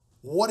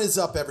What is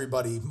up,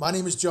 everybody? My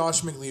name is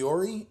Josh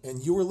Migliori,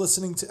 and you are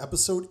listening to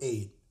episode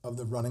 8 of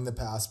the Running the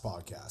Pass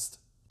podcast.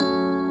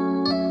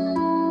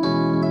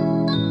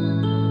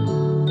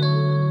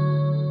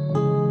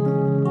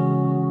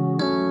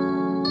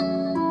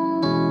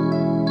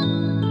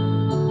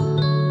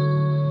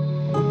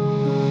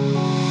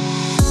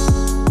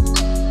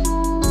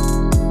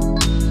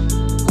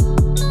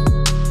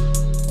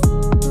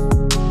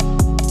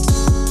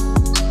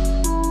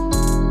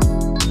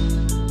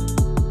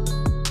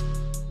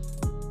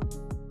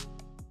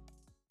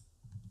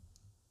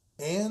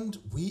 And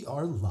we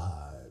are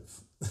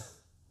live.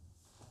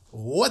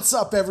 What's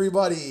up,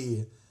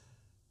 everybody?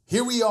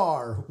 Here we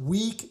are,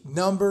 week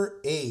number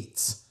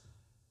 8.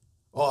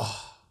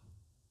 Oh,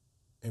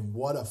 and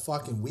what a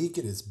fucking week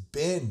it has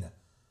been.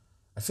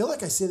 I feel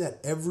like I say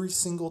that every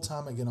single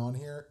time I get on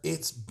here.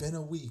 It's been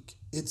a week.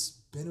 It's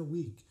been a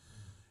week.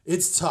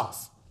 It's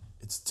tough.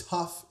 It's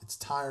tough. It's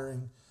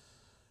tiring.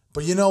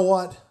 But you know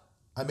what?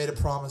 I made a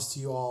promise to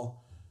you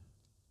all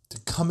to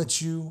come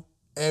at you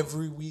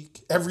every week,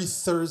 every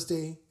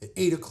Thursday at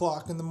 8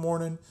 o'clock in the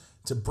morning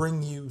to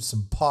bring you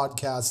some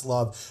podcast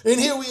love. And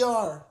here we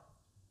are,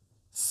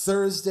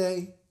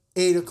 Thursday,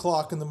 8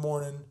 o'clock in the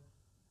morning,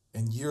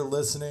 and you're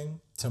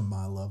listening to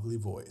my lovely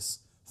voice.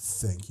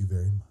 Thank you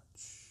very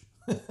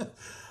much.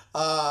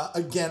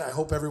 Again, I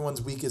hope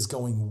everyone's week is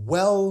going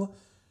well.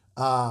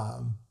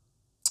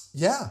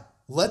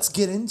 Let's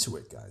get into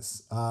it,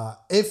 guys.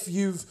 If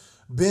you've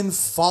been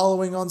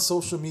following on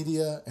social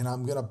media, and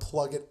I'm going to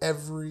plug it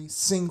every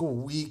single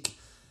week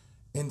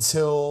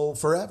until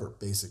forever,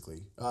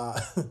 basically.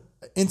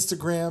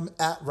 Instagram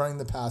at Running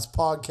the Pass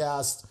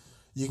Podcast.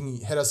 You can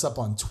hit us up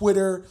on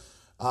Twitter.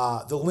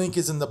 The link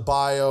is in the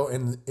bio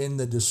and in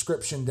the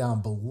description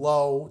down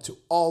below to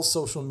all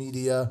social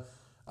media,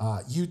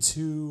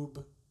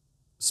 YouTube,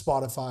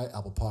 Spotify,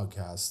 Apple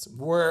Podcasts,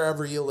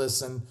 wherever you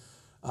listen.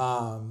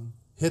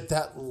 Hit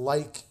that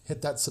like,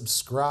 hit that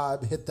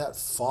subscribe, hit that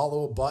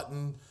follow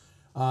button,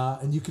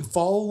 and you can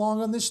follow along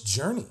on this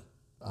journey,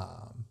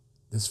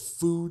 this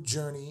food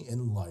journey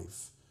in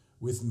life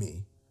with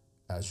me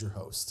as your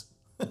host.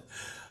 We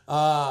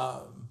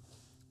got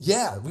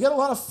a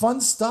lot of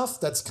fun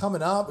stuff that's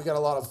coming up. We got a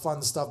lot of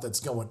fun stuff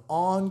that's going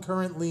on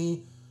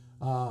currently.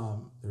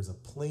 There's a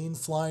plane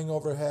flying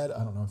overhead.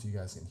 I don't know if you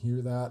guys can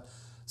hear that,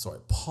 so I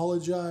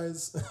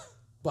apologize.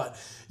 But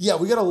yeah,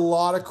 we got a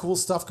lot of cool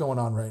stuff going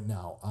on right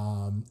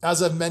now.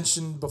 As I've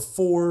mentioned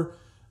before,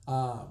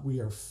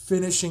 we are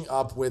finishing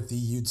up with the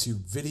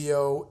YouTube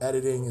video.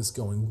 Editing is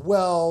going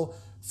well.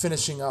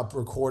 Finishing up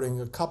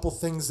recording a couple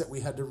things that we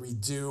had to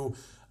redo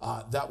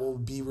that will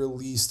be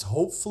released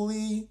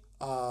hopefully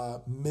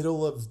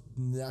middle of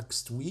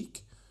next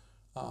week.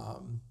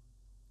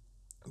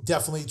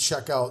 Definitely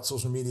check out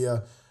social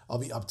media. I'll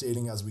be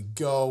updating as we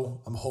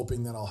go. I'm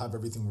hoping that I'll have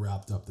everything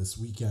wrapped up this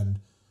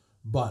weekend.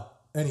 But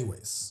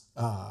anyways,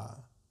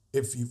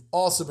 if you've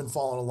also been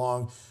following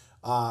along,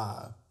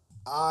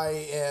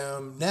 I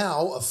am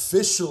now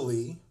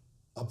officially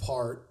a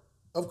part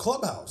of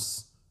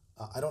Clubhouse.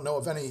 I don't know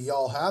if any of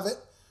y'all have it,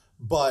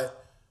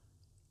 but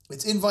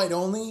it's invite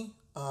only.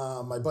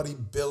 My buddy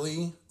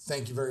Billy,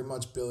 thank you very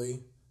much,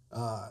 Billy,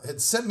 had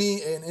sent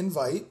me an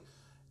invite,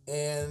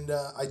 and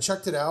I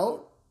checked it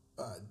out.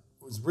 It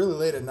was really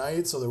late at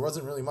night, so there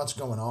wasn't really much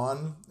going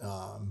on.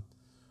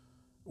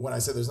 When I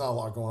say there's not a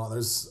lot going on,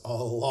 there's a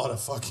lot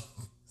of fucking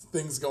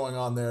things going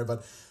on there,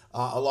 but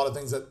a lot of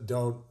things that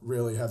don't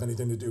really have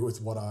anything to do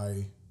with what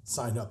I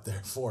signed up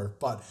there for.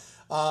 But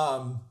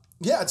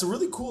it's a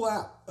really cool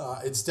app.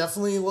 It's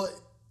definitely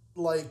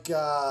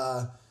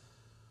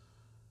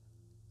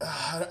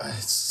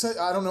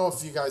I don't know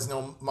if you guys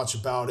know much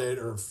about it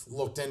or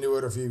looked into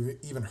it or if you've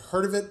even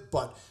heard of it,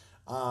 but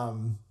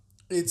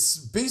it's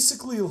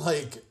basically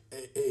like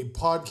a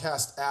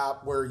podcast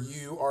app where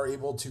you are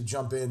able to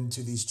jump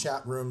into these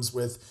chat rooms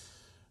with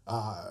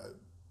a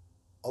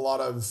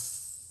lot of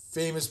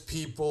famous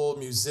people,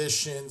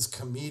 musicians,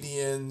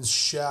 comedians,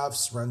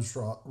 chefs,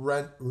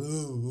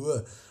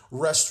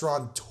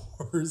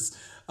 restaurateurs.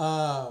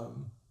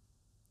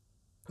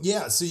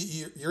 So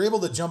you're able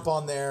to jump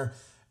on there,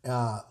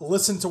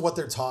 listen to what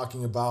they're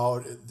talking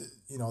about.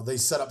 You know, they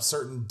set up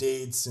certain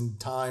dates and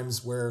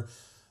times where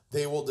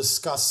they will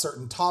discuss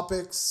certain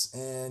topics,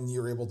 and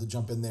you're able to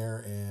jump in there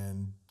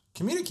and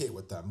communicate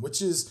with them,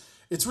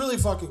 it's really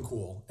fucking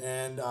cool.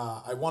 And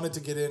I wanted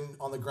to get in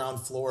on the ground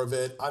floor of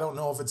it. I don't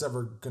know if it's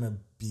ever going to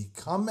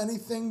become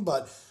anything,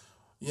 but,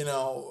 you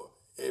know,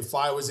 if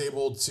I was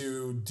able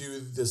to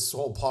do this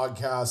whole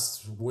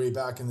podcast way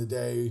back in the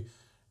day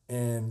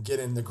and get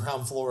in the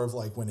ground floor of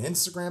like when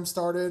Instagram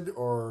started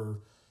or,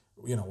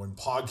 you know, when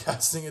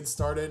podcasting had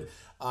started,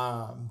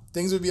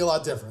 things would be a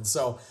lot different.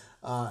 So,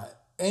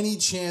 any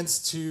chance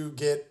to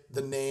get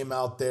the name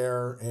out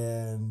there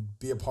and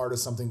be a part of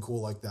something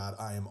cool like that,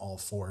 I am all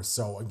for.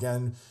 So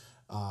again,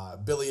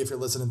 Billy, if you're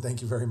listening,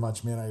 thank you very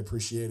much, man. I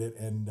appreciate it.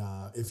 And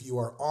if you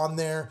are on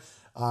there,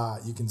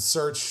 you can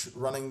search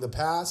Running the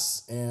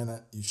Pass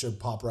and you should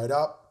pop right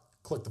up.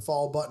 Click the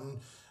follow button.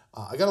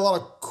 I got a lot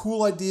of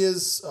cool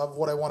ideas of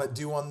what I want to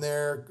do on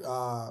there.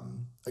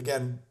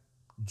 Again,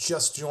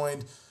 just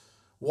joined.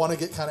 Want to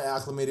get kind of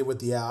acclimated with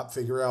the app,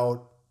 figure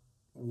out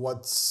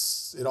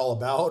what's it all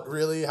about,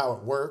 really, how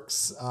it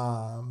works.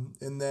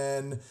 And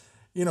then,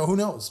 who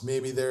knows?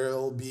 Maybe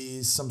there'll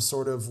be some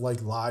sort of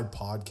like live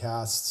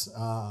podcast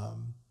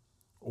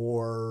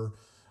or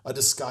a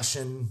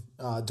discussion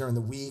during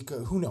the week.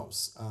 Who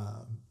knows?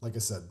 Like I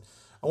said,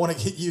 I want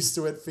to get used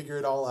to it, figure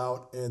it all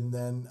out, and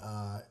then,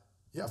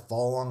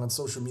 follow along on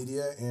social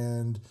media,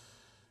 and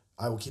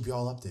I will keep you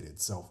all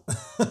updated. So,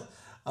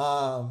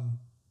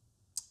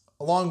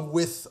 along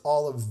with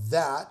all of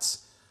that,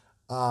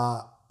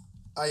 I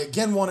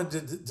again wanted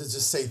to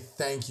just say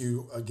thank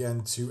you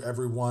again to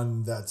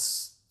everyone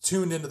that's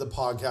tuned into the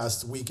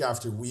podcast week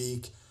after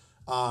week,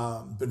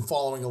 been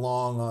following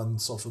along on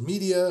social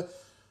media,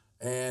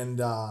 and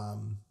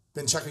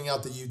been checking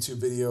out the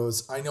YouTube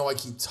videos. I know I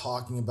keep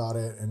talking about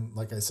it, and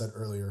like I said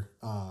earlier,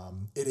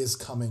 it is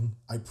coming.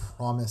 I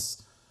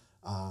promise.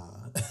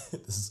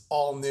 This is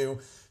all new.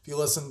 If you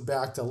listen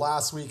back to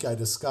last week, I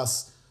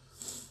discussed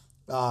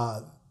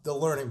the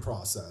learning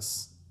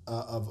process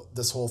of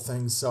this whole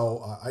thing.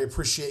 So I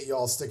appreciate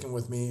y'all sticking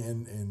with me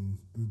and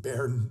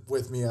bearing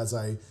with me as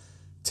I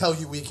tell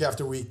you week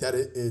after week that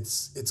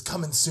it's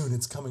coming soon.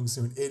 It's coming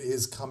soon. It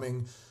is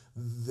coming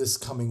this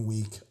coming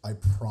week. I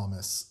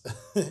promise.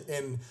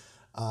 And,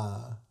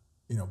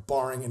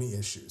 barring any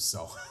issues.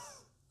 So,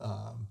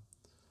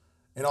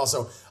 and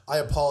also I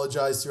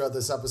apologize throughout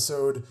this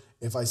episode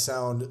if I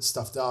sound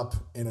stuffed up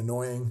and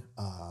annoying.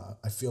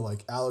 I feel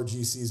like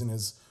allergy season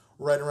is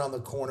right around the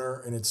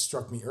corner and it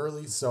struck me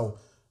early. So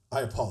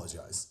I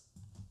apologize.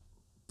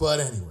 But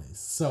anyways,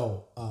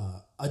 so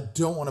I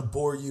don't want to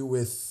bore you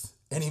with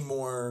any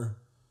more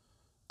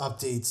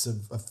updates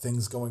of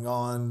things going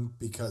on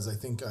because I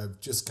think I've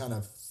just kind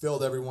of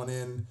filled everyone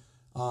in.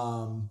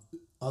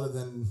 Other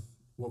than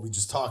what we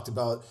just talked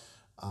about,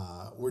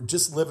 we're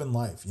just living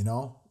life,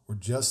 We're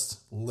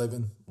just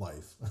living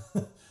life.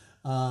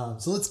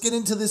 So let's get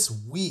into this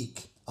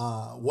week.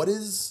 What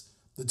is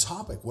the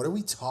topic? What are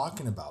we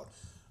talking about?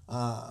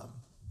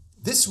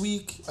 This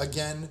week,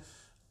 again,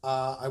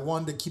 I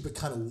wanted to keep it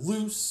kind of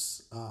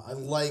loose. I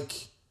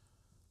like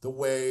the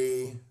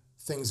way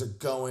things are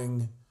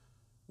going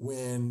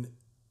when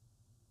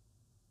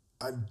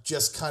I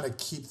just kind of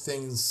keep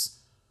things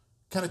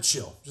kind of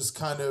chill, just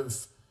kind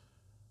of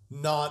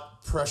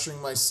not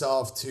pressuring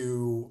myself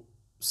to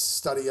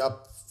study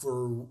up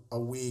for a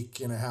week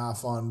and a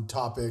half on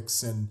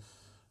topics and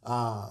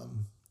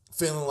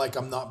feeling like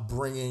I'm not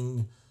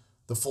bringing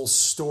the full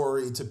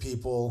story to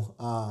people.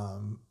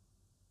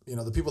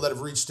 The people that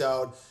have reached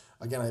out,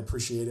 again, I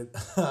appreciate it.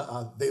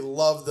 They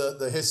love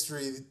the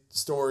history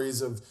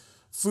stories of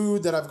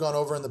food that I've gone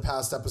over in the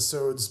past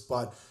episodes.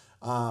 But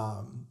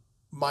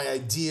my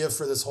idea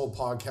for this whole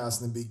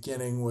podcast in the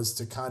beginning was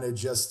to kind of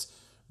just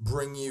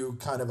bring you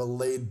kind of a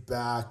laid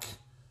back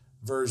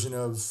version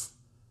of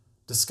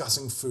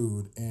discussing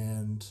food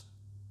and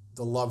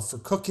the love for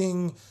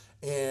cooking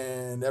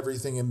and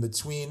everything in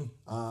between.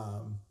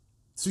 I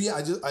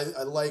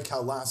like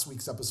how last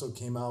week's episode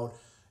came out.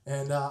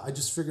 And I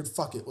just figured,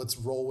 fuck it, let's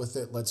roll with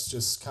it. Let's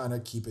just kind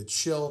of keep it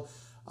chill.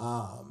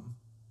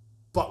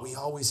 But we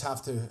always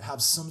have to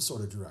have some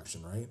sort of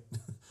direction, right?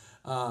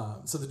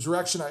 So the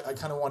direction I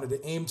kind of wanted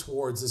to aim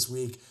towards this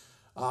week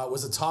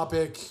was a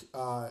topic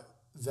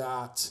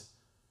that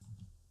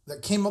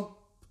came up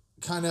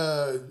kind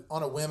of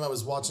on a whim. I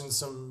was watching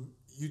some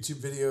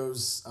YouTube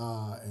videos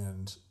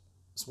and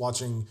was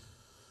watching,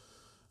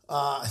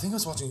 I think I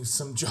was watching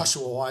some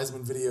Joshua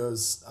Weissman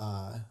videos,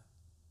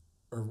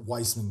 or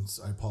Weissman,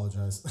 I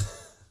apologize.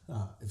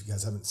 If you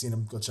guys haven't seen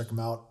him, go check him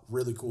out.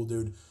 Really cool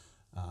dude.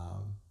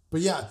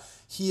 But yeah,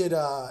 he had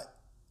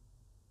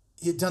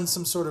done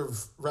some sort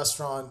of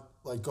restaurant,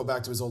 like go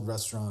back to his old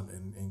restaurant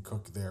and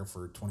cook there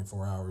for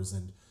 24 hours.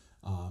 And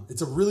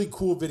it's a really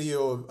cool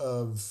video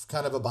of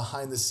kind of a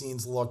behind the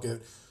scenes look at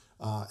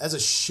as a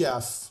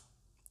chef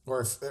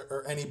or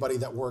anybody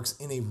that works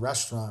in a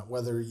restaurant,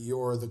 whether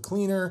you're the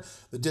cleaner,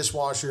 the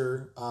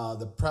dishwasher,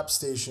 the prep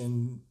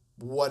station,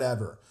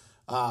 whatever.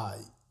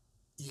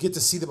 You get to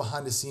see the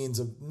behind the scenes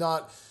of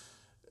not,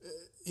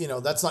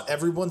 that's not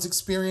everyone's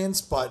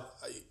experience, but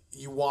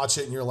you watch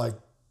it and you're like,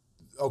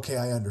 okay,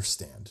 I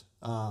understand.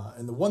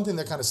 And the one thing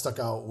that kind of stuck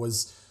out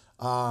was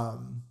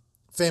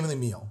family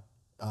meal.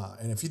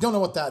 And if you don't know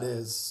what that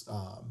is,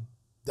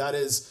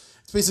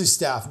 it's basically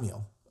staff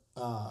meal.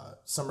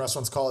 Some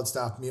restaurants call it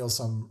staff meal.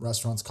 Some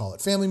restaurants call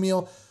it family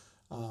meal.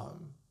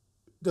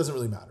 Doesn't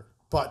really matter,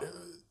 but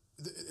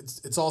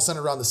it's all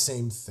centered around the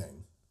same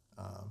thing.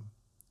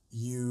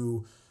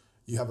 You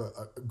have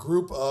a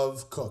group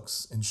of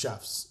cooks and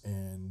chefs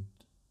and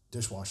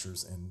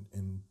dishwashers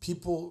and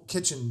people,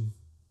 kitchen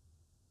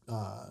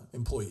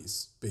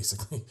employees,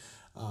 basically,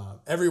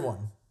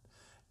 everyone.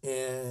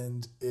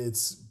 And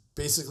it's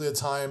basically a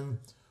time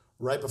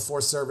right before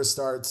service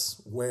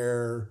starts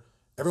where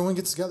everyone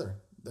gets together.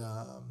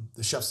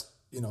 The chefs,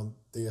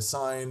 they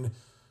assign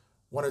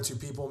one or two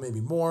people,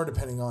 maybe more,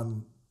 depending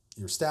on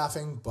your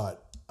staffing,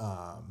 but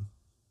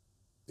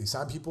they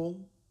sign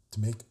people to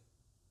make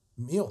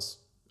meals.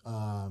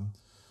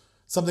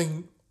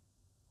 Something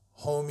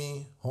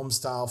homey, home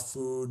style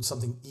food,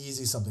 something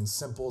easy, something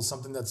simple,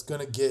 something that's going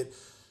to get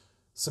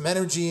some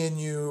energy in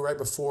you right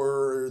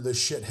before the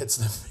shit hits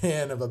the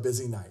fan of a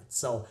busy night.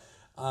 So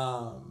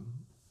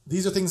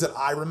these are things that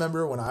I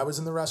remember when I was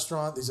in the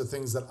restaurant. These are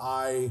things that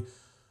I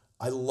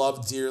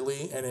love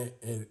dearly, and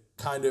it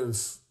kind of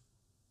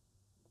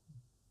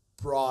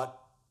brought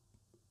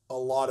a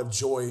lot of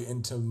joy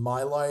into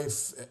my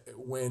life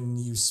when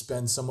you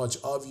spend so much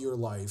of your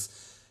life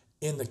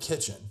in the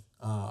kitchen.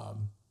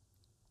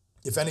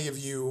 If any of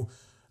you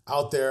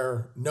out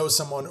there know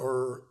someone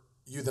or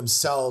you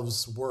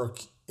themselves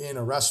work in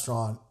a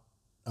restaurant,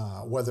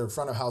 whether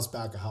front of house,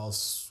 back of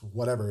house,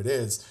 whatever it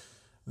is,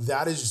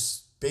 that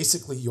is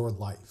basically your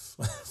life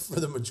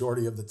for the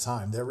majority of the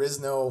time. There is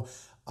no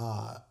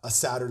a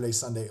Saturday,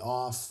 Sunday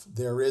off.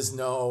 There is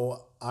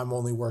no, I'm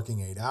only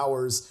working 8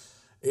 hours.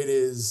 It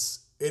is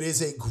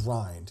a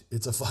grind.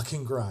 It's a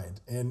fucking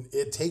grind. And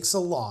it takes a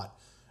lot.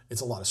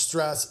 It's a lot of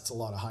stress. It's a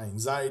lot of high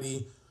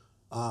anxiety.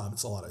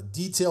 It's a lot of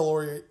detail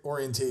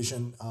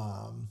orientation.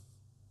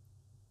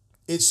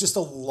 It's just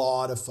a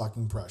lot of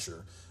fucking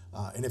pressure.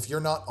 And if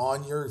you're not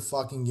on your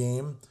fucking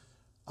game,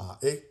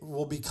 it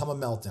will become a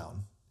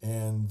meltdown.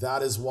 And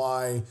that is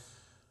why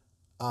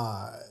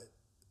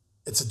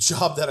it's a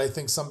job that I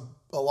think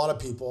a lot of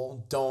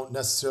people don't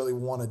necessarily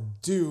want to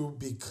do,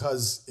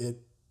 because it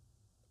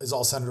is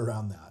all centered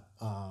around that.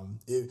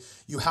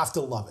 You have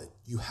to love it.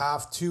 You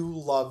have to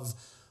love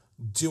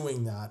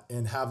doing that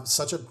and have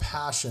such a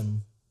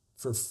passion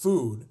for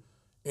food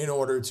in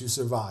order to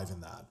survive in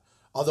that.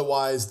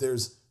 Otherwise,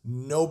 there's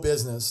no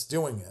business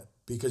doing it,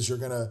 because you're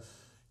going to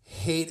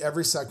hate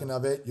every second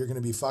of it. You're going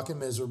to be fucking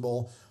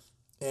miserable,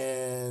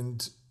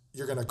 and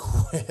you're going to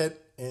quit,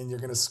 and you're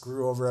going to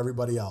screw over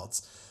everybody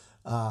else.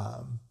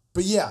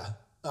 But yeah,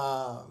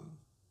 the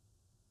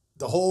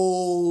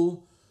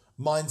whole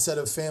mindset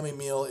of family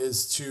meal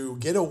is to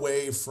get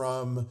away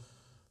from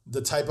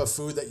the type of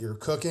food that you're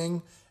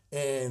cooking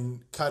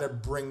and kind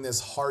of bring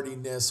this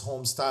heartiness,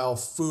 home style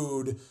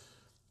food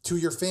to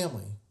your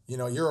family. You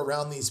know, you're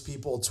around these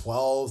people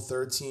 12,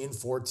 13,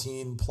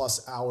 14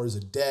 plus hours a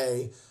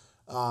day.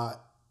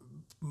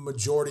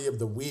 Majority of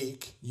the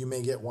week, you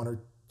may get 1 or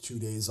 2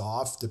 days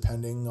off,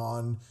 depending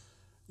on,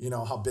 you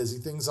know, how busy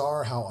things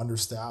are, how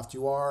understaffed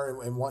you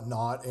are, and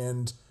whatnot.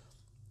 And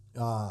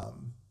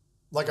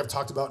like I've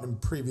talked about in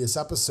previous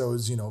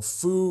episodes, you know,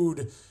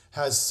 food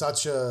has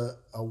such a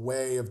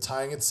way of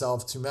tying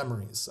itself to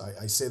memories.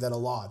 I say that a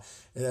lot.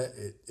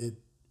 It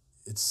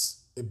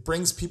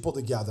brings people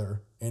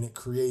together, and it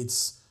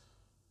creates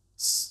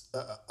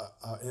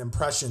an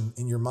impression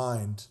in your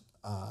mind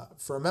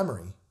for a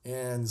memory.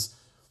 And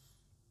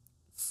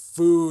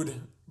food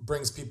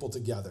brings people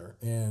together.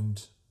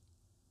 And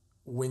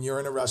when you're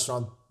in a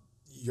restaurant,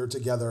 you're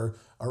together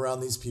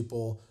around these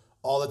people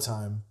all the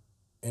time.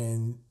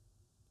 And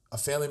a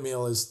family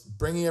meal is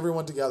bringing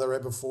everyone together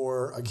right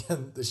before,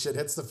 again, the shit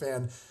hits the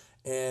fan,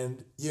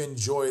 and you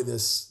enjoy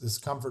this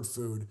comfort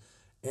food.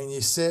 And you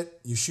sit,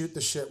 you shoot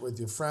the shit with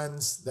your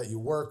friends that you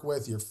work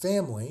with, your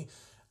family.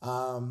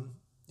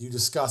 You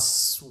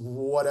discuss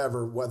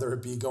whatever, whether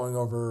it be going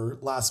over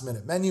last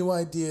minute menu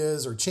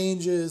ideas or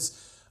changes,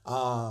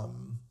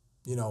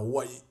 you know,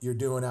 what you're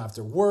doing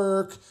after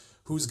work,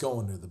 who's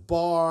going to the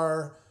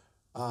bar,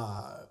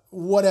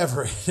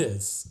 whatever it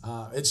is.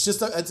 It's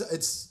just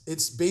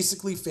it's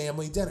basically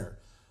family dinner.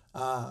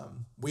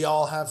 We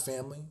all have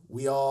family.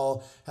 We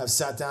all have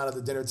sat down at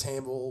the dinner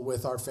table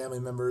with our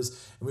family members,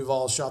 and we've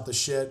all shot the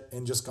shit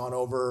and just gone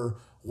over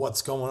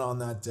what's going on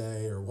that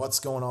day or what's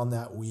going on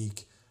that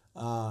week.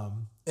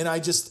 And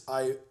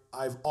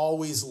I've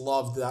always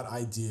loved that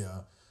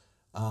idea,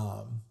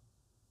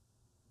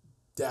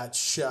 that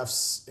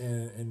chefs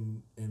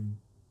and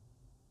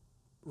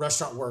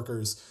restaurant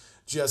workers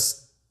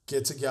just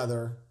get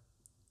together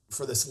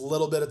for this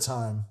little bit of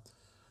time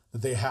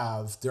that they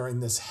have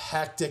during this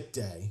hectic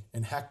day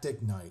and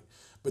hectic night,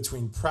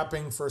 between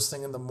prepping first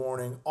thing in the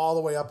morning all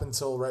the way up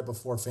until right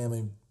before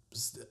family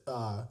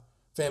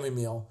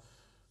meal.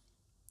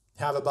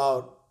 Have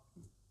about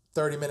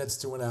 30 minutes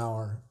to an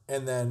hour,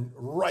 and then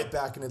right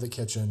back into the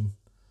kitchen,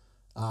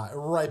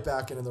 right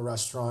back into the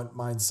restaurant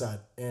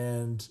mindset,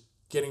 and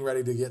getting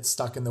ready to get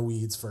stuck in the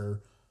weeds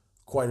for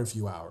quite a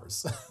few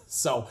hours.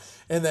 So,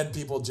 and then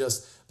people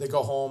they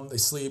go home, they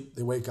sleep,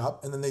 they wake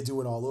up, and then they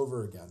do it all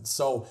over again.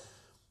 So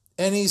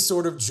any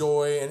sort of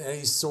joy and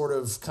any sort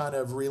of kind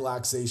of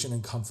relaxation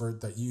and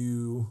comfort that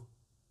you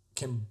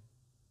can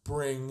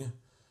bring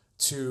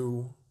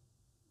to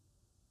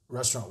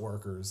restaurant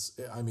workers,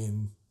 I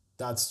mean,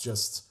 that's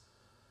just,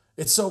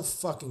 it's so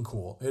fucking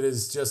cool. It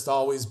has just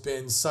always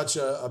been such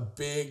a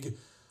big,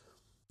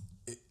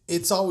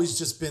 it's always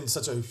just been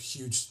such a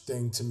huge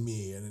thing to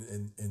me,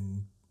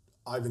 and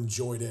I've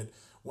enjoyed it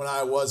when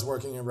I was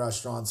working in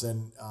restaurants,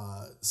 and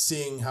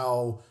seeing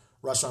how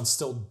restaurants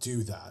still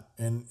do that.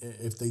 And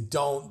if they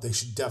don't, they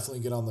should definitely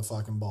get on the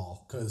fucking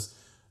ball, because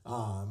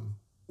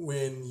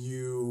when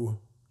you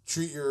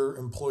treat your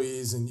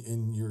employees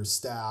and your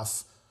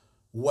staff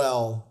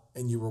well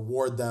and you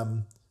reward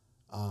them,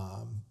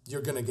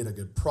 you're going to get a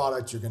good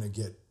product. You're going to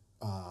get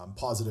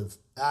positive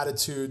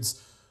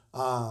attitudes,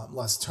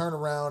 less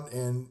turnaround,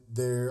 and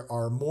they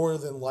are more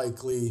than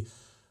likely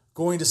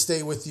going to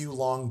stay with you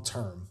long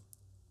term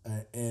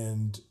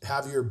and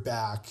have your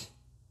back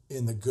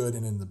in the good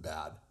and in the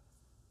bad.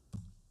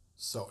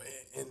 So,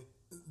 and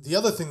the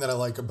other thing that I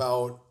like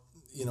about,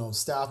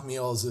 staff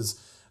meals is,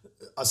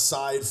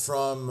 aside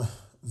from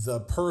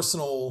the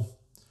personal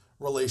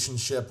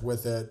relationship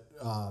with it,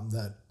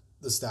 that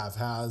the staff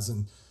has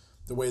and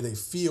the way they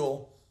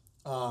feel,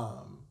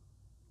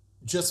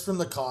 just from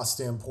the cost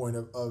standpoint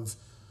of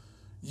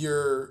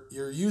you're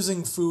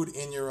using food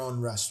in your own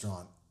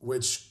restaurant,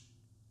 which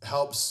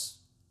helps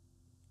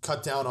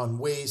cut down on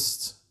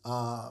waste.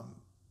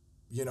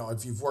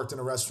 If you've worked in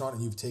a restaurant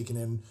and you've taken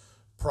in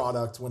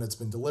product when it's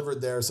been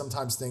delivered there,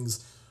 sometimes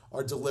things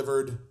are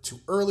delivered too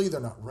early. They're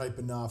not ripe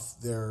enough.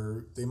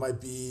 They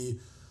might be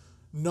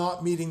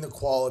not meeting the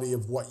quality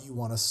of what you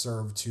want to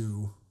serve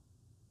to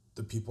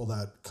the people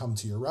that come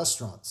to your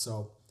restaurant.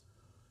 So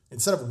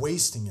instead of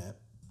wasting it,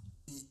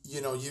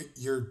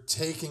 you're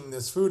taking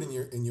this food and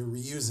you're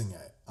reusing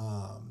it.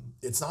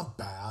 It's not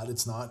bad.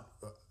 It's not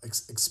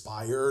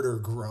expired or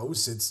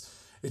gross. It's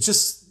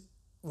just,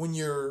 when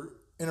you're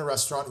in a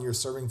restaurant and you're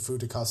serving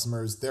food to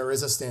customers, there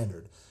is a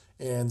standard.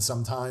 And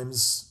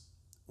sometimes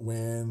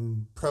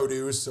when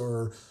produce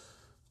or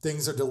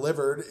things are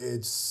delivered,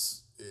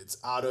 it's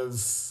out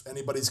of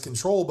anybody's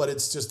control, but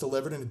it's just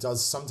delivered, and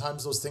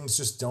sometimes those things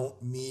just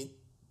don't meet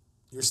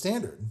your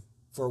standard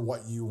for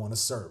what you want to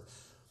serve.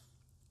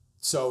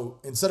 So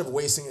instead of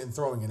wasting it and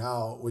throwing it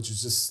out, which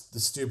is just the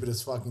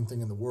stupidest fucking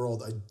thing in the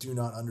world, I do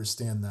not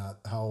understand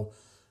how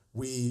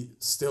we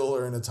still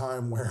are in a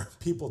time where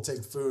people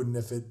take food, and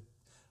if it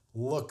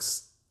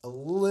looks a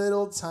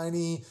little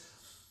tiny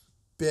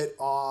bit,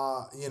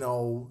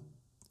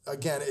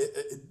 again,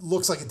 it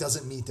looks like it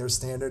doesn't meet their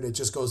standard, it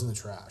just goes in the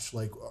trash.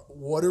 Like,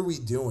 what are we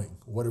doing?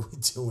 What are we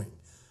doing?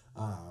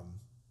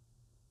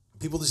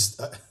 People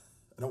just, I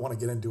don't want to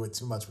get into it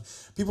too much, but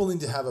people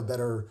need to have a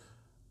better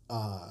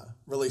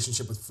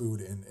relationship with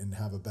food and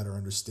have a better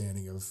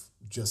understanding of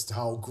just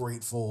how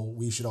grateful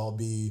we should all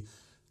be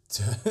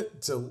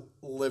to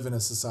live in a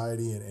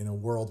society and in a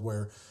world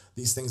where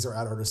these things are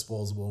at our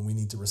disposal, and we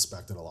need to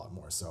respect it a lot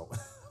more. So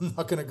I'm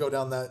not going to go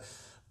down that,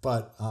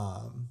 but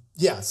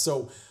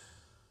so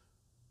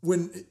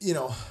when,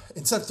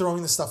 instead of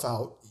throwing this stuff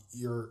out,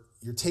 you're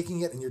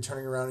taking it and you're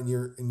turning around and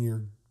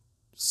you're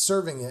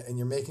serving it, and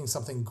you're making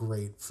something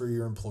great for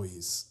your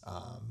employees,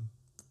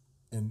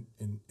 and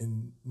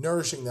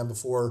nourishing them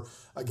before,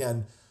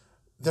 again,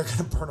 they're going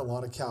to burn a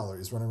lot of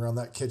calories running around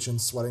that kitchen,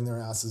 sweating their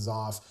asses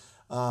off.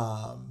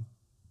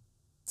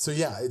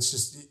 It's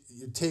just,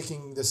 you're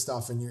taking this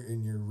stuff and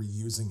you're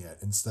reusing it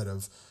instead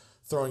of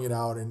throwing it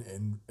out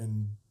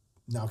and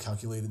now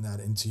calculating that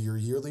into your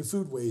yearly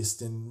food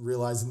waste and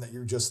realizing that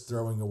you're just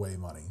throwing away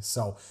money.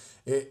 So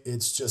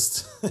it's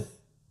just,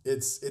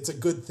 it's a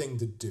good thing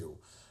to do.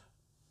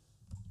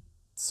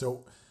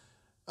 So,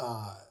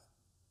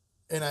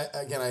 and I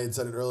had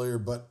said it earlier,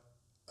 but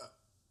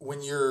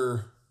when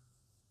you're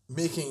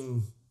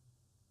making,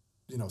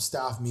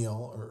 staff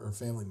meal or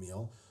family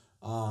meal,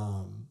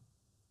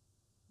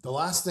 the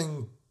last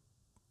thing,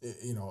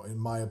 in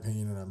my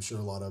opinion, and I'm sure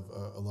a lot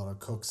of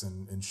cooks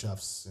and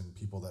chefs and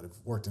people that have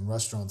worked in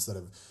restaurants that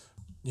have,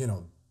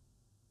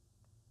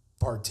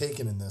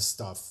 partaken in this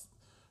stuff,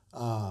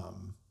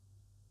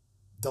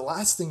 the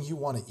last thing you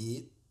want to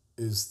eat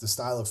is the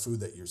style of food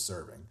that you're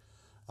serving,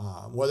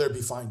 whether it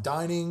be fine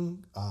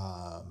dining,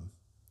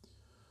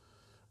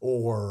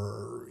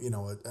 or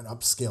an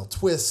upscale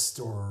twist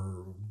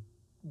or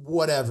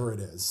whatever it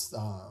is.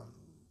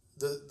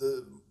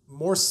 The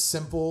more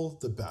simple,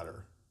 the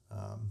better.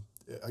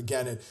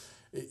 Again,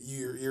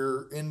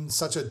 you're in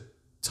such a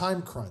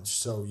time crunch,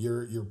 so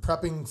you're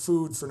prepping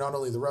food for not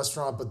only the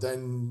restaurant, but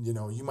then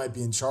you might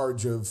be in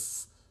charge of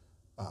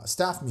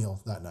staff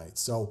meal that night.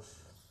 So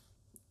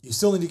you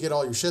still need to get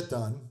all your shit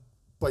done,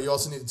 but you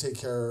also need to take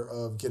care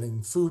of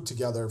getting food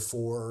together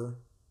for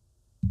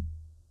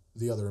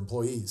the other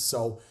employees.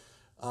 So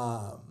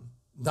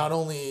not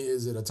only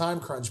is it a time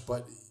crunch,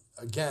 but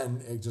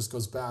again, it just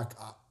goes back,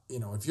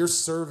 if you're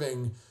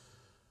serving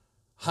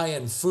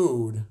high-end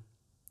food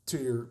to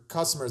your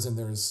customers and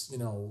there's, 10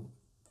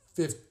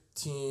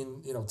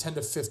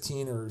 to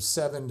 15 or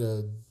 7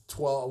 to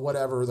 12,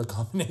 whatever the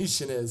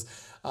combination is,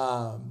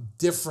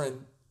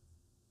 different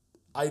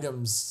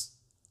items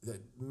that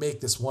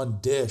make this one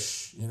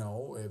dish,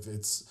 if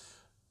it's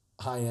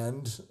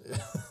high-end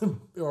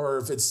or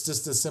if it's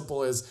just as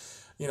simple as,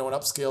 an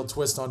upscale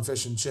twist on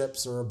fish and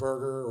chips or a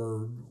burger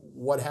or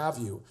what have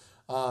you.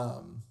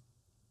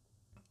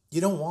 You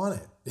don't want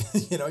it.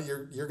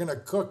 You're going to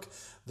cook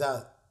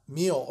that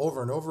meal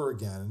over and over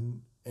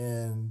again.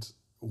 And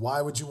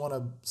why would you want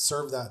to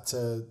serve that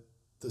to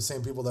the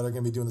same people that are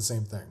going to be doing the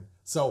same thing?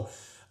 So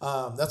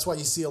that's why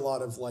you see a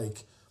lot of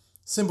like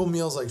simple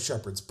meals like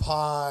shepherd's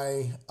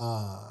pie.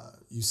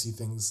 You see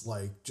things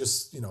like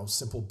just,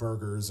 simple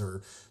burgers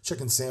or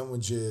chicken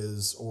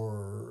sandwiches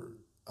or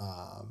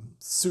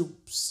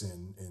soups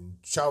and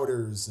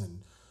chowders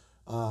and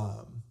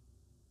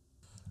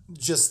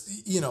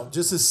just,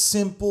 just as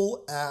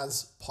simple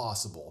as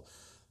possible.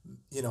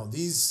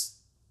 These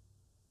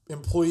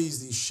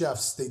employees, these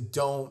chefs, they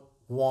don't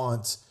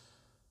want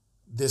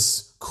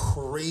this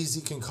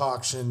crazy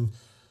concoction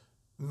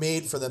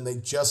made for them. They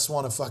just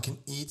want to fucking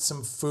eat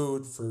some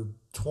food for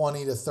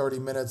 20 to 30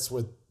 minutes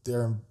with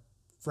their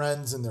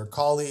friends and their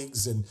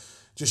colleagues and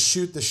just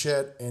shoot the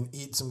shit and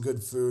eat some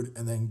good food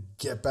and then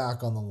get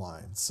back on the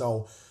line.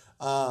 So,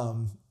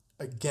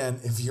 again,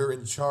 if you're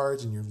in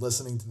charge and you're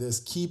listening to this,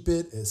 keep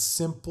it as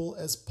simple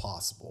as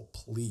possible,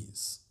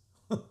 please.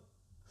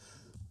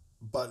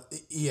 But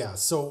yeah,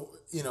 so,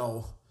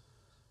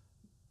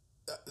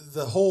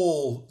 the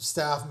whole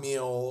staff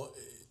meal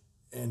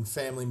and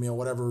family meal,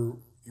 whatever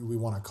we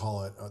want to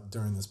call it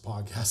during this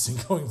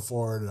podcasting going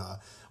forward,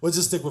 we'll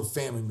just stick with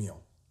family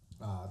meal.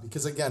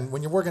 Because again,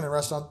 when you're working in a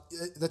restaurant,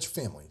 that's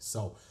your family.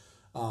 So,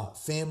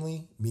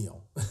 family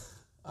meal.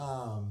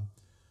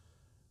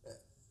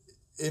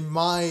 In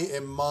my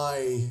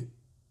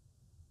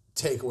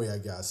takeaway, I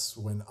guess,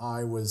 when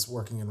I was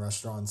working in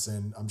restaurants,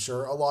 and I'm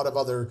sure a lot of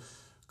other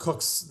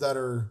cooks that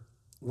are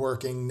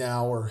working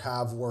now or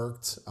have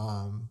worked,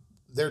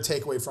 their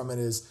takeaway from it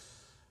is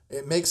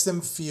it makes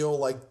them feel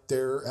like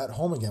they're at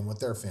home again with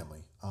their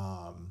family.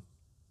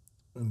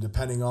 And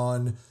depending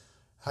on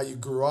how you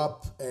grew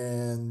up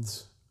and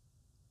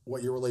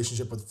what your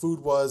relationship with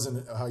food was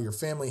and how your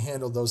family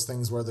handled those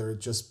things, whether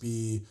it just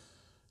be,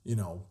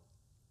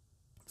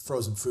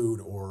 frozen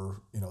food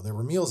or, there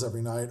were meals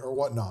every night or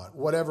whatnot,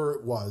 whatever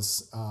it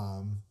was.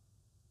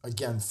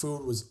 Again,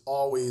 food is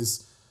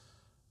always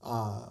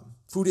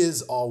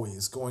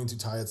going to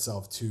tie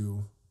itself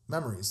to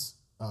memories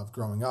of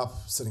growing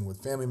up, sitting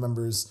with family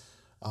members,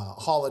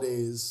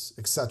 holidays,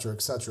 etc.,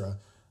 etc.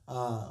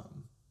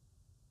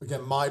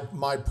 Again,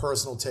 my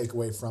personal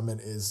takeaway from it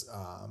is,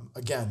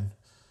 again,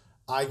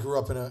 I grew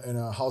up in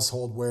a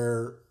household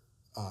where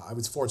I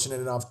was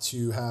fortunate enough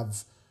to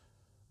have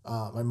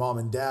my mom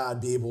and dad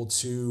be able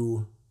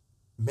to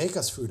make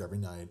us food every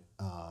night.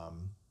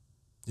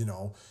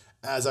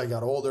 As I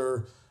got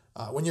older,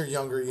 when you're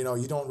younger,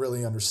 you don't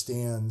really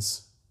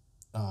understand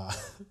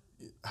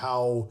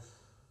how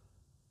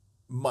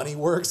money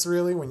works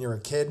really when you're a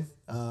kid.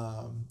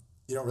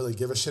 You don't really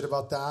give a shit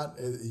about that.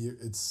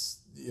 It's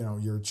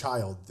you're a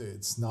child.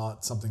 It's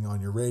not something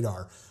on your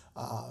radar.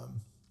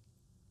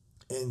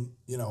 And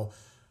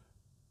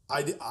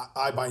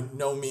I by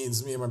no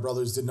means, me and my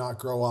brothers did not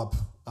grow up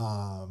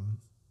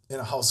in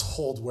a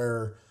household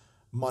where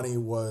money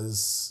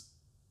was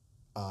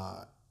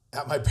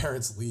at my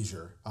parents'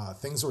 leisure.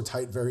 Things were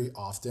tight very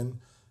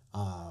often.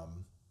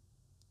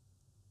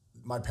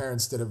 My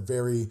parents did a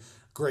very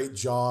great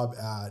job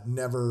at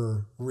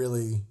never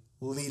really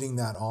leading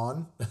that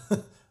on.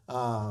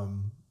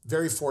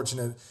 Very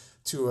fortunate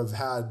to have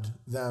had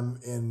them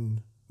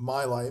in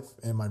my life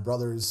and my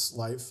brother's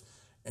life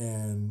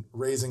and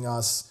raising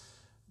us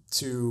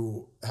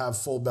to have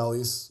full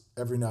bellies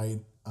every night,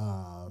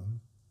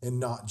 and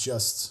not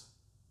just,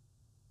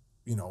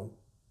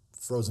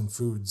 frozen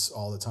foods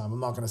all the time. I'm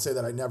not going to say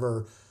that I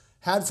never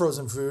had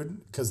frozen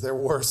food, because there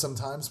were some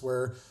times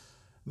where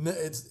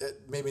it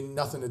maybe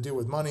nothing to do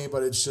with money,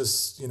 but it's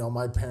just,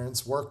 my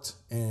parents worked,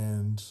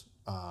 and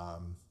I,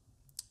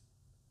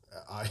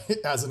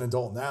 as an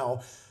adult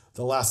now,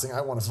 the last thing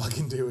I want to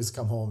fucking do is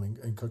come home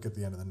and cook at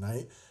the end of the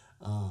night.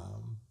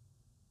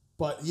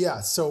 But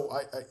yeah, so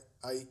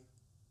I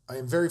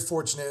am very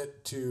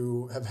fortunate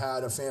to have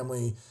had a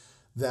family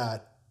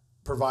that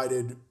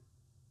provided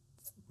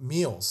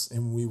meals,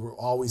 and we would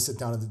always sit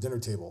down at the dinner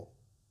table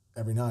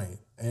every night.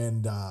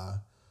 And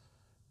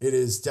it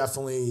is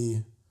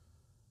definitely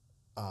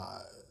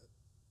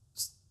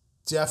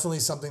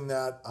something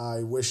that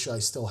I wish I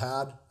still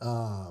had.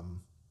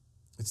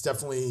 It's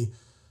definitely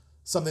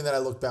something that I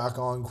look back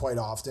on quite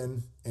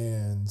often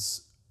and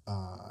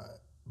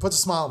puts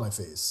a smile on my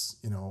face.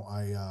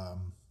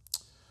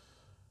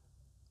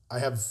 I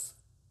have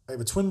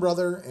a twin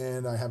brother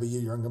and I have a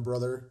year younger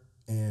brother,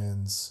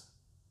 and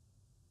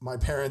my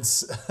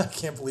parents, I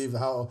can't believe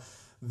how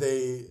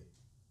they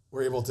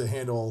were able to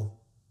handle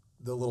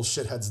the little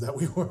shitheads that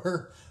we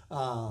were.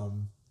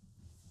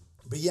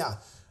 But yeah,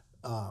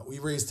 we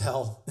raised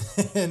hell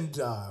and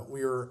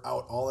we were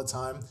out all the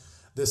time.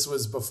 This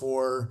was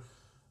before,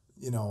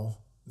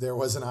 there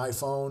was an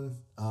iPhone.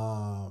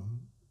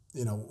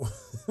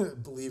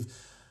 Believe,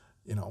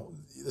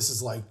 this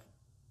is like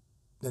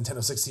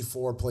Nintendo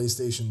 64,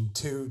 PlayStation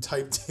 2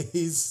 type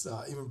days,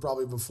 even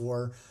probably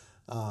before.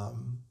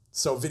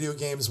 So video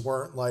games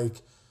weren't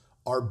like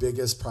our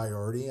biggest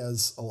priority,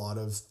 as a lot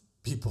of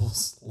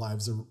people's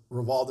lives are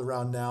revolved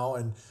around now.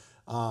 And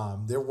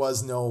there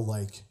was no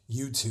like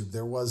YouTube.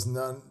 There was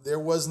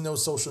no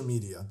social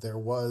media. There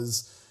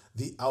was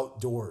the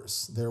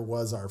outdoors. There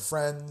was our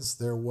friends.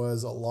 There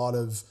was a lot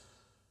of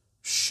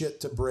shit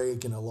to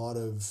break and a lot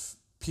of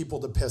people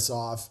to piss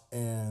off.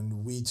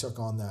 And we took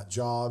on that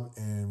job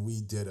and we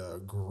did a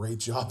great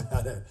job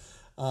at it.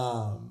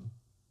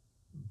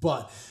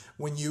 But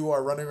when you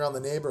are running around the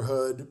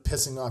neighborhood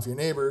pissing off your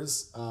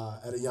neighbors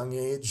at a young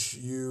age,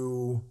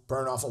 you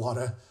burn off a lot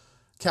of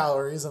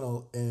calories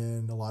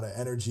and a lot of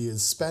energy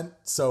is spent.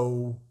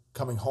 So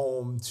coming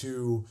home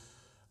to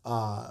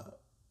a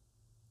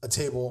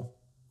table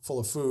full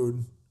of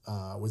food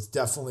was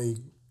definitely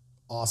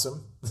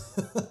awesome.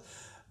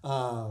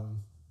 um,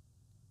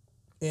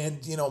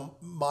 and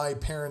my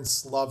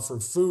parents' love for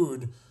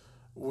food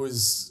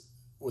was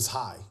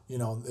high.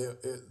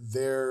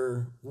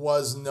 There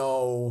was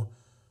no,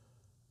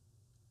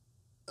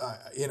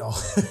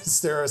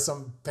 there are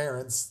some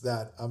parents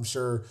that I'm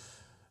sure,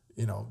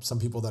 some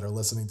people that are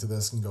listening to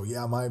this can go,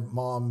 yeah, my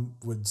mom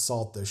would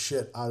salt the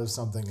shit out of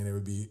something and it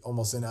would be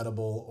almost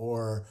inedible,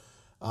 or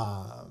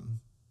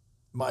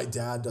my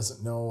dad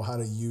doesn't know how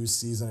to use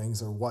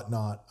seasonings or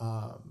whatnot.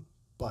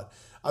 But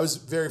I was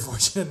very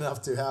fortunate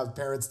enough to have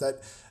parents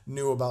that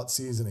knew about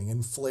seasoning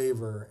and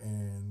flavor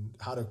and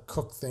how to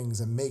cook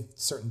things and make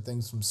certain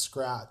things from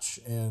scratch.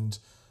 And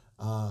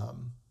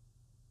I'm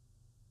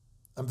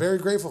very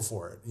grateful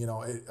for it.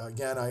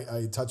 Again,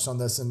 I touched on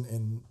this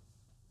in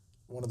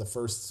one of the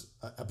first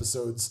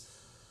episodes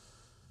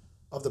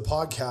of the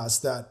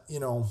podcast that,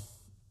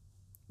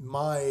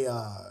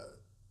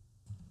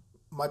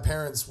 my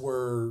parents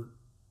were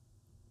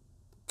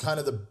kind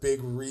of the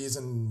big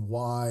reason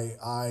why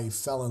I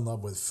fell in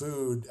love with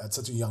food at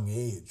such a young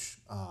age.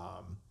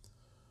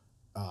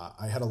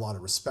 I had a lot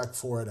of respect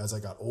for it as I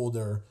got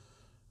older.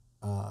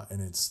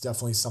 And it's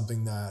definitely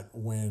something that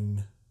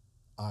when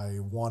I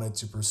wanted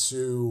to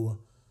pursue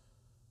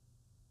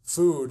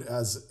food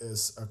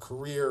as a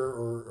career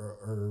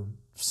or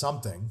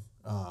something,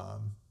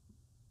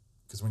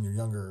 because when you're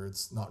younger,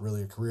 it's not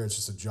really a career, it's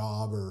just a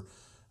job, or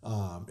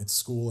it's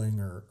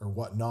schooling or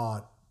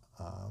whatnot.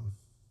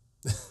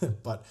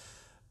 But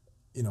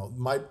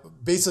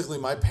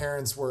my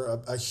parents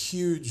were a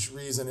huge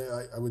reason.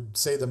 I would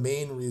say the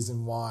main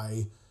reason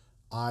why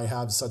I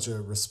have such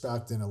a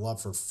respect and a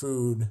love for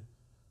food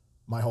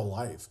my whole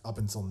life up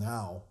until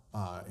now.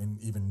 And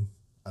even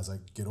as I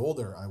get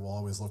older, I will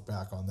always look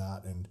back on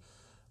that. And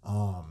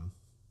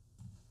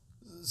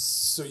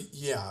so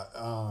yeah,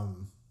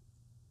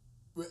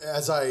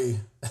 as I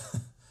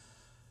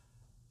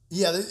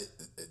yeah,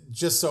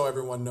 just so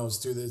everyone knows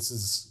too, this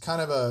is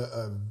kind of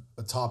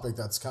a topic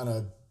that's kind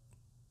of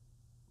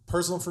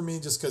personal for me,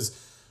 just because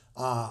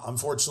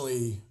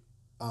unfortunately,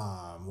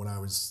 when I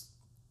was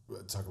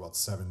talk about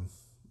 8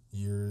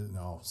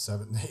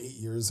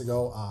 years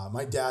ago,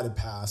 my dad had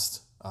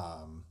passed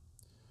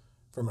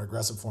from an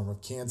aggressive form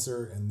of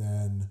cancer, and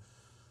then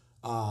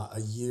a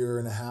year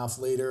and a half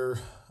later,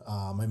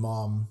 my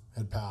mom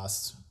had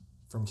passed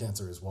from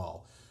cancer as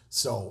well.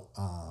 So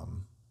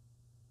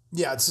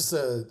yeah, it's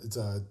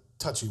a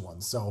touchy one.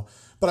 So,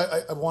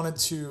 but I wanted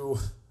to,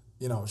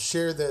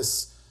 share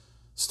this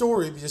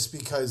story just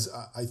because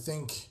I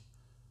think,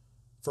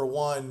 for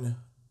one,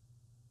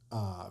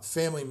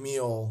 family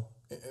meals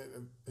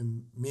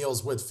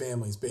with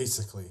families,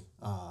 basically,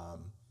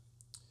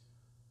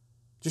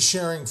 just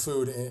sharing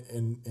food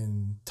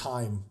in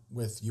time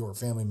with your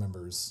family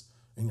members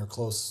and your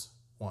close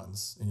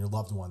ones and your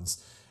loved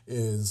ones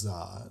is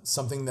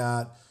something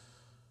that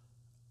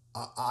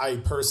I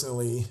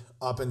personally,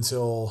 up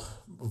until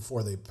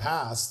before they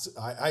passed,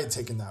 I had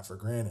taken that for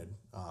granted.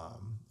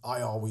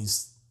 I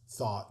always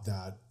thought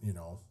that,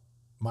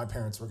 my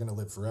parents were going to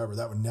live forever.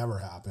 That would never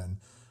happen.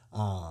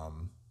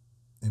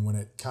 And when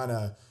it kind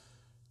of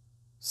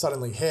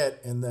suddenly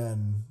hit and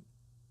then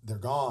they're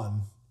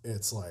gone,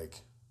 it's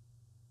like,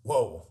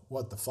 whoa,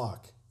 what the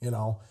fuck?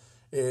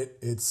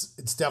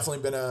 It's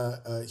definitely been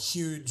a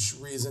huge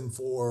reason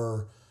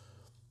for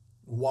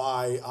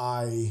why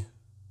I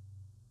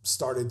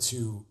started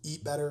to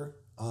eat better,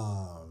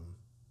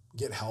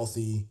 get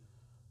healthy,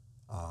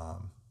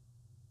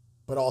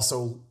 but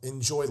also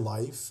enjoy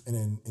life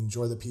and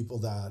enjoy the people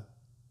that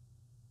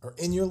are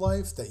in your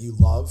life that you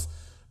love,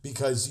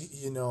 because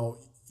you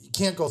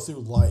can't go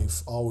through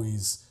life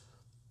always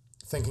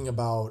thinking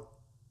about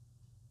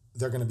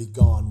they're going to be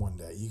gone one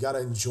day. You got to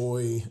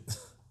enjoy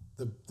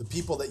the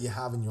people that you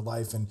have in your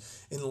life and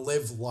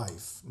live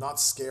life, not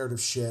scared of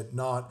shit,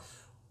 not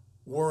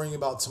worrying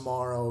about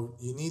tomorrow.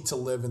 You need to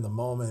live in the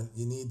moment.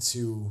 You need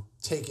to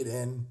take it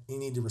in. You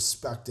need to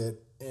respect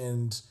it.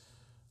 And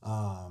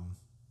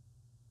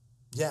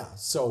yeah,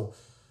 so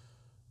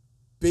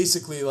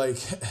basically, like,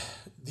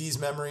 these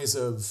memories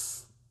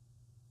of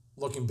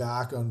looking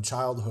back on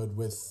childhood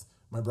with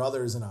my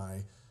brothers and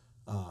I,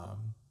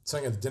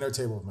 sitting at the dinner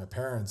table with my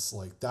parents,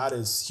 like, that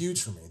is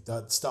huge for me.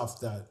 That stuff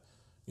that,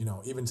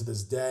 even to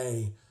this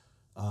day,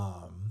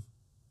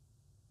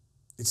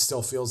 it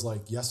still feels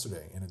like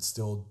yesterday, and it's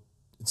still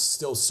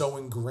so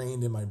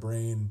ingrained in my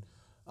brain,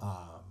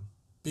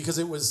 because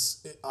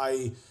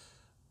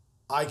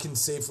I can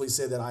safely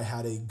say that I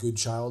had a good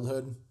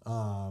childhood.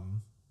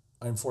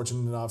 I'm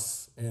fortunate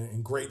enough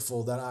and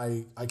grateful that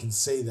I can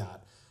say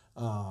that.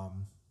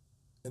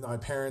 And my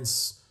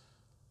parents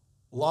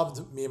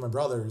loved me and my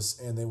brothers,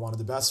 and they wanted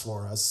the best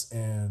for us,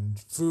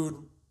 and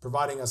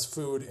providing us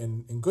food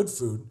and good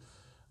food,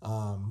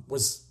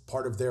 was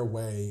part of their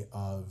way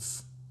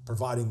of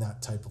providing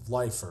that type of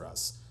life for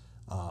us.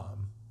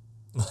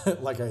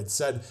 Like I had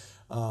said,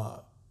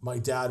 my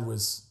dad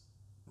was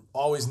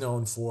always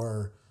known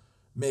for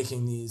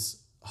making these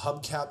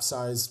hubcap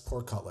sized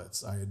pork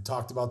cutlets. I had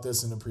talked about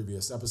this in a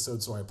previous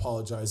episode, so I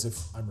apologize if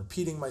I'm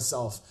repeating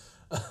myself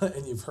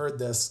and you've heard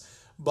this,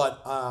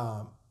 but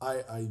I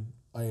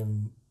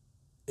am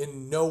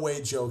in no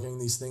way joking.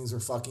 These things are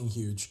fucking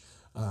huge.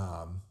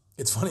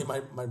 It's funny,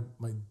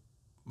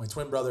 my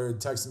twin brother had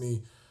texted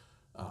me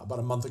about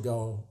a month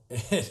ago,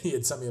 and he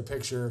had sent me a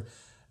picture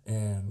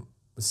and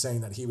was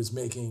saying that he was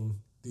making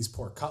these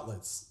pork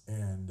cutlets,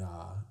 and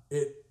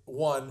it,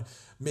 one,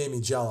 made me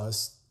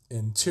jealous,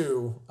 and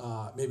two,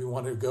 made me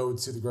want to go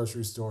to the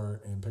grocery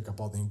store and pick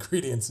up all the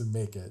ingredients and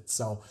make it.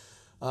 So,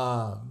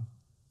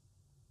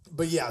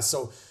 but yeah,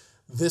 so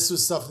this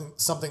was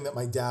something that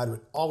my dad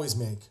would always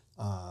make.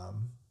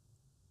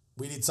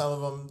 We'd eat some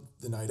of them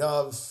the night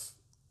of.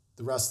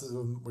 The rest of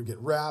them would get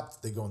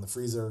wrapped. They go in the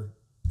freezer,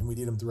 and we'd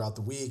eat them throughout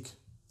the week,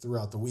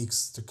 throughout the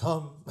weeks to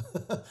come.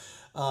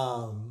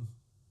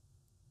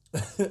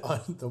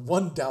 The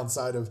one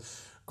downside of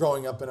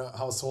growing up in a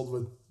household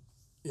with,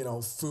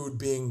 food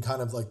being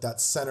kind of like that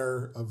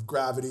center of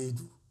gravity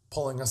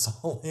pulling us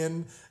all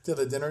in to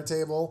the dinner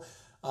table,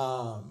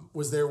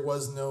 was there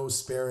was no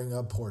sparing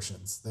of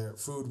portions. Their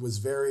food was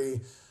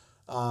very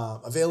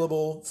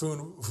available.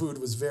 Food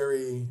was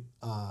very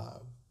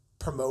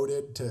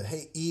promoted to,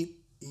 hey, eat.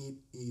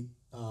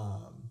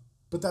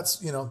 But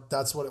that's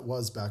what it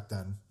was back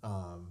then,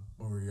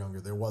 when we were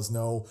younger. There was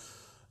no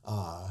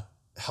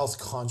health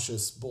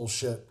conscious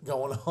bullshit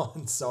going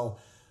on. So,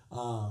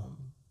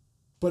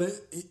 but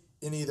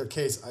in either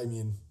case, I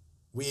mean,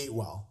 we ate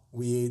well.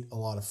 We ate a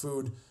lot of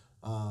food.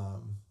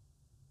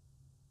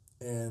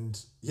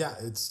 And yeah,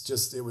 it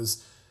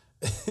was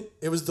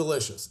it was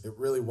delicious. It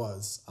really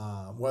was.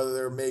 Whether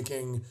they're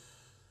making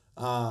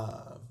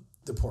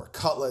the pork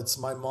cutlets,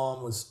 my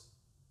mom was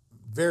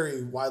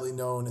very widely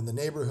known in the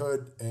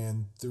neighborhood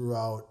and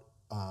throughout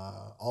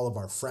all of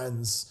our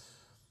friends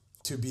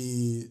to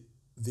be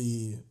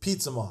the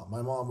pizza mom.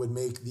 My mom would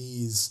make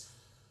these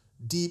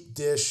deep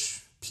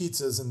dish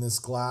pizzas in this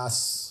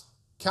glass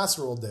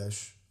casserole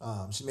dish.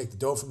 She'd make the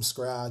dough from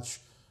scratch,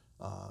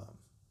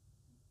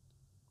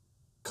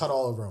 cut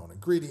all of her own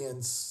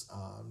ingredients.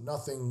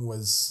 Nothing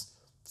was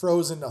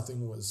frozen.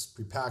 Nothing was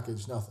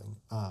prepackaged. Nothing.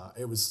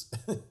 It was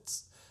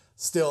it's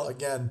still,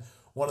 again,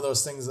 one of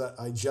those things that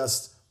I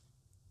just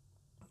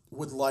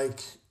would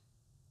like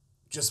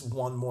just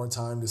one more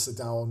time to sit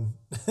down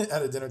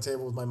at a dinner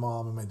table with my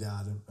mom and my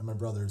dad and my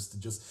brothers to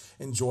just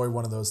enjoy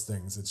one of those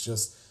things. It's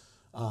just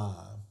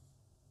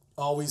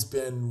always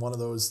been one of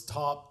those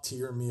top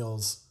tier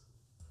meals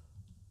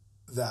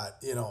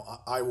that,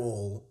 I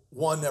will,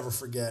 one, never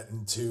forget,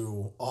 and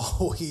two,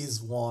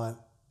 always want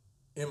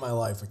in my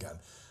life again.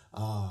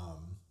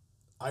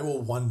 I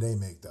will one day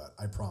make that,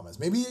 I promise.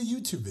 Maybe a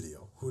YouTube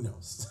video, who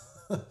knows?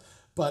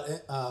 But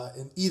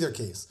in either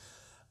case,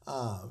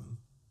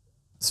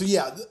 so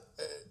yeah,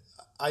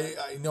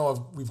 I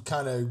know we've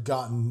kind of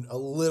gotten a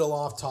little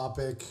off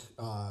topic,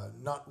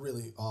 not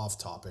really off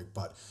topic,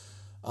 but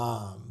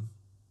I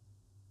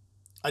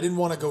didn't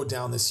want to go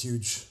down this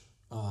huge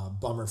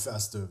bummer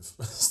fest of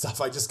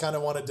stuff. I just kind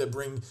of wanted to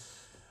bring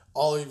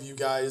all of you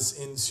guys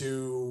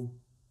into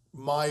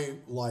my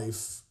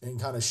life and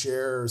kind of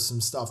share some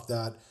stuff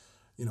that,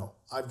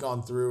 I've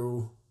gone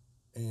through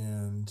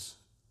and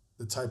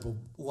the type of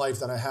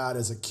life that I had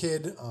as a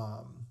kid.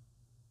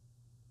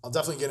 I'll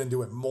definitely get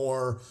into it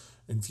more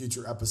in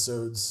future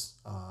episodes.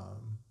 I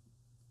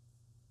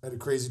had a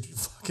crazy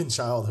fucking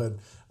childhood.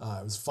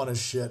 It was fun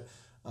as shit.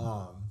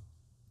 I'm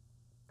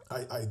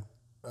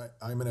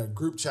in a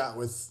group chat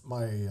with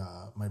my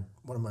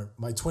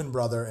twin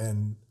brother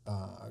and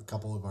a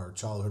couple of our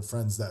childhood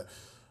friends that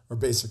are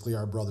basically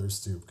our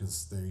brothers too,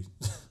 because they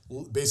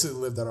basically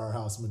lived at our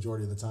house the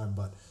majority of the time.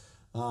 But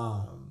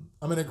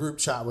I'm in a group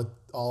chat with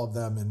all of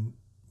them, and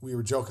we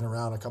were joking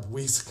around a couple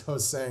weeks ago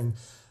saying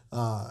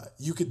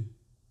you could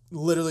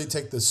literally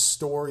take the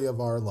story of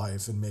our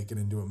life and make it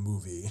into a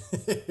movie.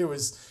 it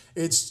was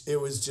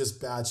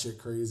just batshit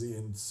crazy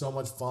and so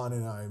much fun,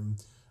 and I'm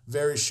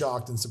very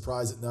shocked and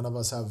surprised that none of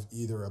us have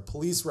either a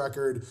police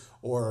record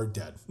or are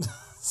dead.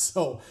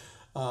 So,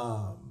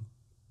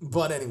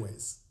 but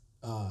anyways,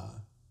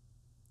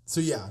 so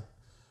yeah,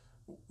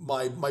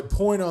 my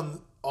point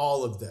on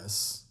all of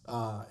this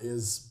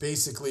is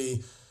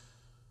basically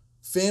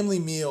family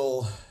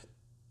meal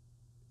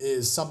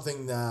is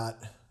something that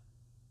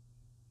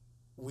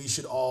we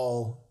should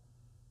all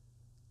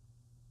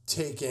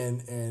take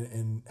in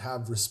and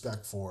have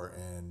respect for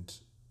and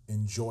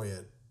enjoy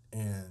it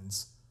and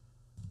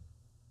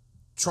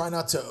try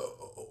not to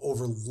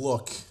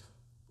overlook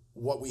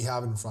what we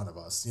have in front of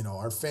us.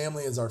 Our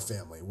family is our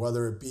family,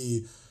 whether it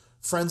be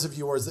friends of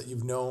yours that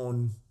you've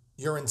known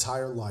your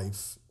entire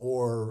life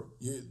or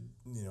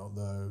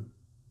the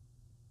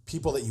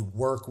people that you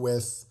work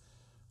with,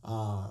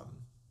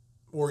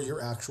 or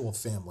your actual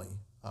family.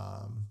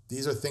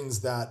 These are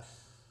things that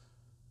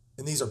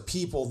And these are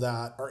people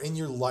that are in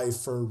your life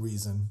for a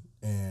reason,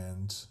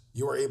 and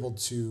you are able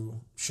to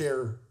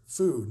share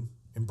food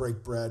and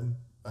break bread.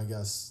 I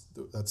guess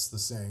that's the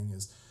saying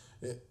is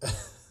it,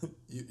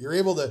 you're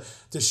able to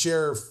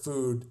share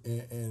food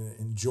and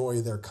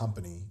enjoy their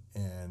company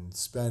and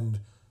spend,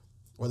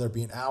 whether it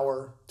be an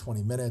hour,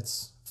 20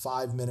 minutes,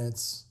 5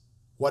 minutes,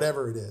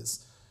 whatever it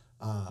is.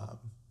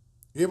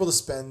 You're able to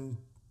spend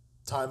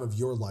time of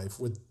your life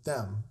with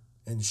them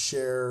and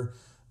share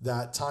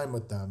that time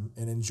with them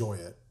and enjoy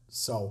it.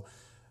 So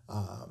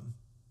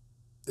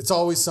it's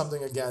always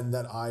something, again,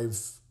 that I've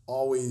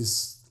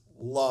always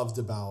loved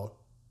about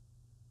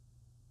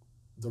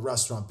the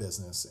restaurant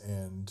business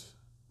and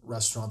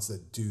restaurants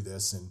that do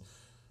this, and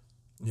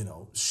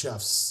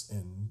chefs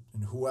and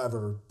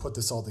whoever put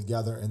this all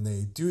together, and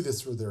they do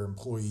this for their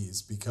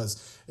employees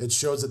because it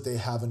shows that they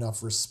have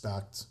enough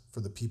respect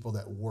for the people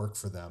that work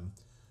for them,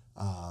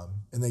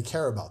 and they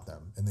care about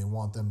them, and they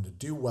want them to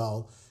do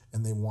well,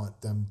 and they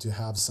want them to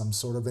have some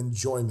sort of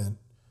enjoyment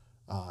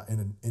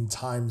in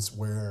times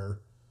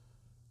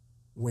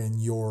when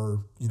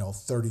you're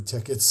 30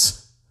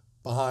 tickets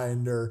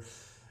behind, or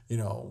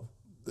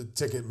the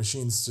ticket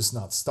machine's just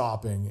not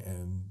stopping,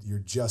 and you're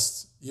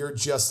just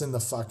in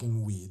the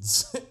fucking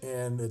weeds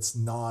and it's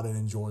not an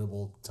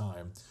enjoyable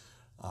time.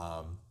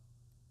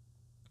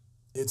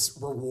 It's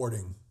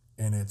rewarding,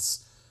 and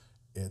it's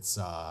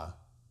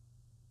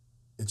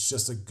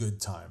just a good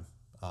time.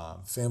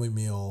 Family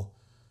meal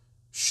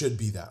should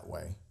be that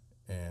way,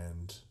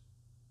 and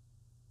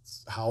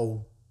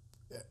how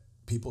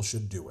people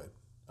should do it,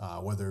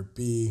 whether it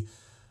be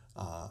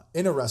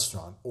in a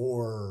restaurant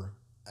or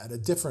at a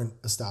different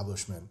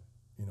establishment.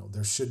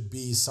 There should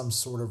be some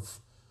sort of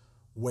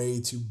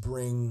way to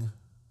bring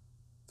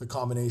the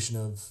combination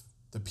of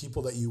the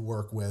people that you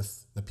work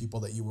with, the people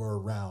that you are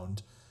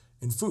around,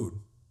 in food,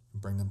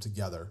 and bring them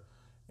together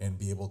and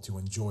be able to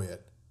enjoy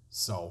it.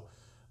 So,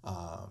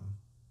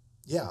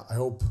 I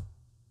hope,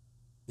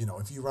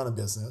 if you run a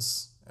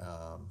business,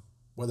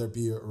 whether it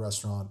be a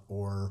restaurant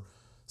or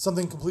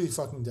something completely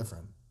fucking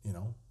different,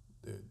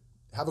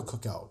 have a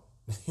cookout,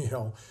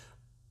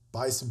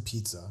 buy some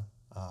pizza,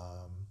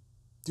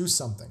 do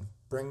something,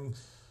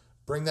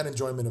 bring that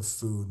enjoyment of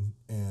food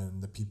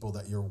and the people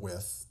that you're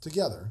with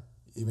together,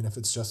 even if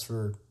it's just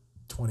for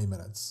 20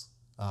 minutes.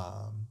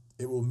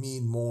 It will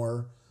mean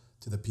more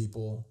to the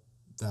people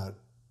that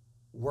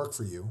work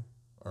for you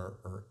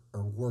or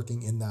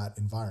working in that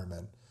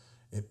environment.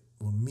 It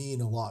will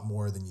mean a lot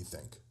more than you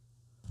think.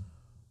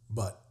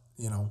 But,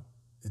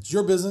 it's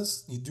your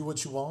business. You do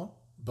what you want.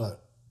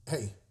 But,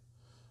 hey,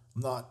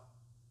 I'm not,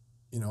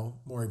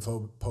 Maury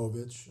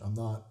Povich. I'm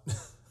not,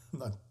 I'm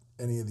not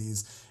any of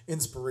these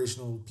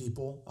inspirational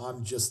people.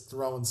 I'm just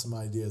throwing some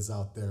ideas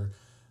out there.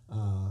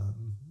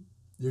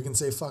 You can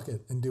say fuck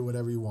it and do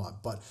whatever you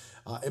want. But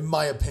in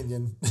my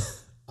opinion,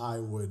 I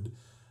would,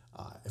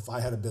 if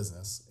I had a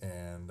business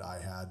and I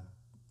had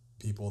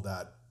people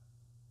that,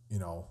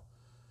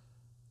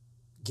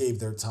 gave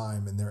their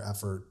time and their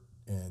effort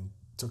and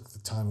took the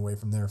time away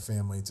from their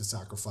family to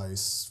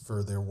sacrifice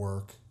for their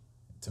work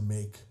to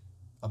make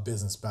a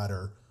business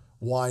better,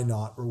 why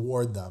not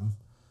reward them?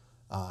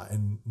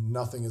 And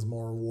nothing is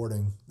more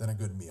rewarding than a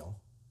good meal.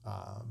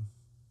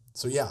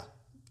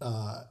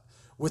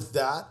 With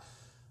that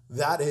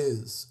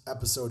is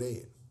episode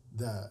 8.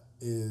 That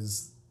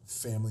is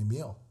Family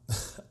Meal.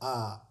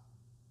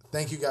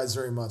 Thank you guys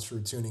very much for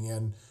tuning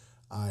in.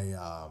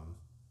 I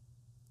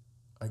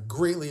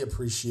greatly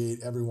appreciate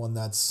everyone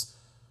that's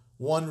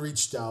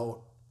reached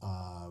out.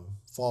 I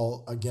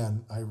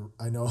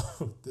know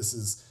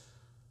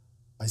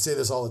I say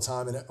this all the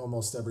time in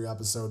almost every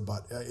episode,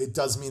 but it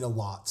does mean a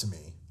lot to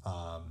me.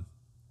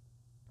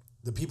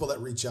 The people that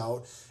reach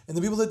out and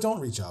the people that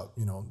don't reach out,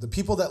 the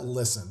people that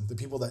listen, the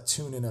people that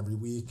tune in every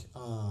week,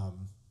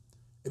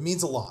 it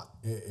means a lot.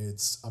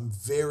 I'm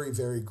very,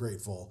 very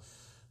grateful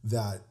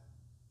that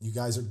you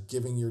guys are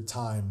giving your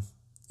time,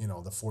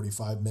 the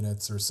 45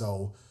 minutes or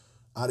so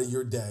out of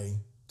your day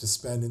to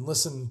spend and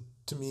listen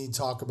to me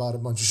talk about a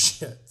bunch of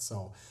shit.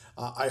 So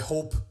I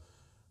hope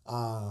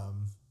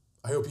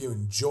you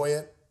enjoy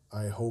it.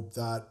 I hope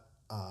that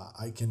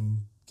I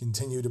can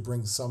continue to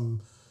bring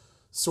some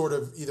sort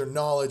of either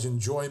knowledge,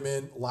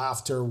 enjoyment,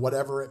 laughter,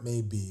 whatever it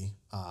may be.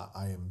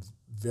 I am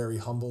very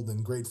humbled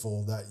and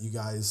grateful that you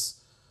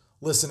guys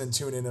listen and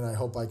tune in, and I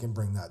hope I can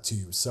bring that to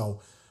you.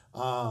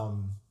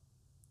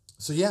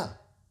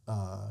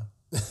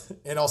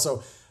 And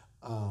also,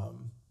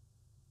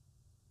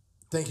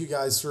 thank you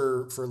guys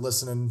for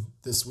listening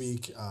this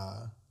week.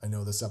 I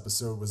know this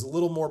episode was a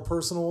little more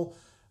personal,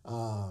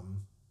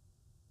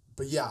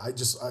 but yeah,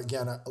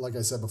 like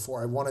I said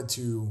before, I wanted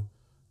to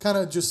kind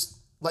of just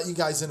let you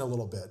guys in a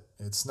little bit.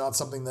 It's not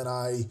something that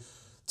I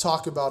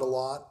talk about a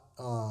lot.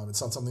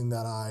 It's not something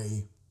that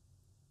I,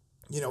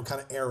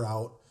 kind of air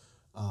out.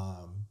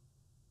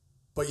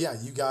 But yeah,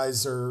 you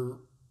guys are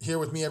here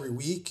with me every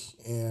week,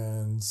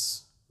 and,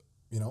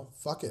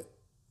 fuck it.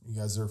 You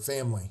guys are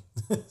family.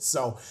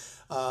 So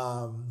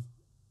I'm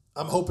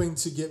hoping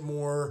to get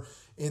more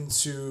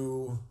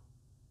into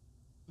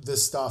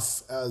this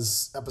stuff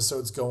as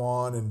episodes go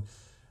on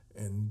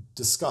and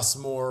discuss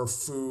more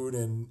food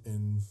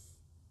and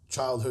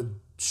childhood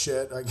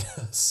shit, I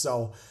guess.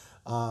 So,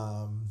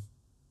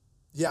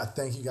 yeah,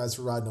 thank you guys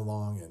for riding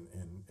along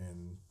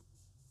and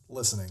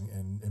listening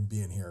and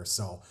being here.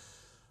 So,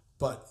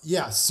 but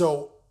yeah,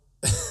 so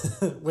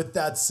with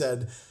that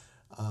said,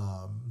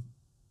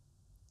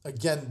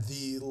 again,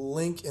 the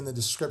link in the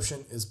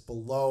description is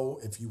below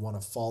if you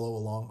want to follow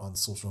along on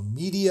social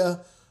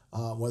media,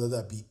 whether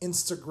that be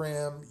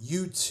Instagram,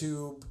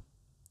 YouTube,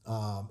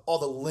 all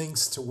the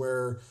links to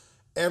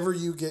wherever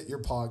you get your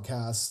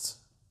podcast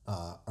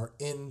are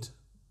in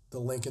the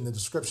link in the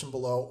description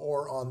below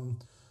or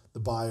on the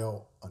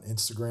bio on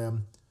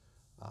Instagram.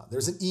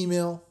 There's an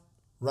email,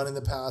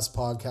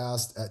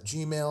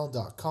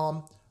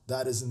 runningthepastpodcast@gmail.com.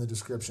 That is in the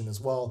description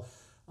as well.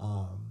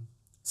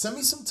 Send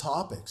me some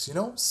topics,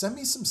 send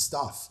me some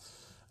stuff.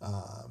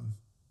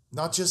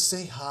 Not just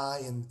say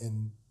hi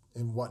and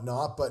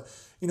whatnot, but,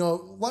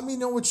 let me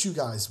know what you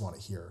guys want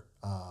to hear.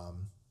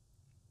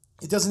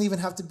 It doesn't even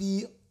have to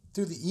be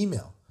through the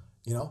email.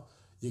 You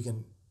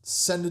can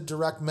send a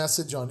direct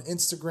message on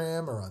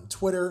Instagram or on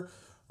Twitter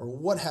or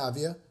what have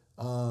you.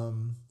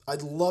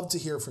 I'd love to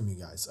hear from you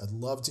guys. I'd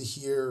love to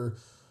hear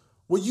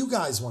what you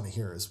guys want to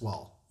hear as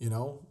well.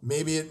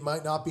 Maybe it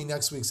might not be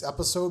next week's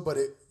episode, but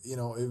it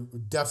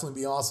would definitely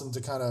be awesome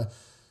to kind of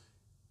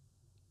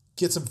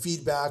get some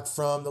feedback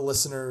from the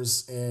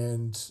listeners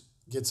and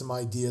get some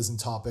ideas and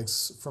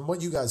topics from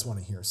what you guys want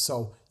to hear.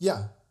 So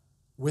yeah,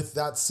 with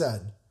that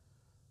said,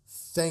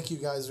 thank you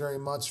guys very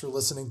much for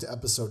listening to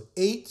episode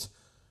 8,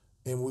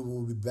 and we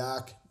will be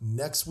back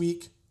next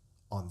week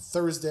on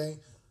Thursday,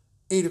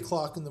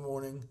 8:00 in the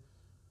morning.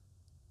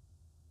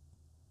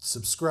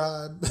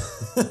 Subscribe.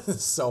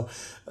 So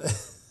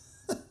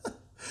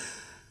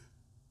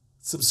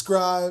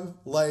subscribe,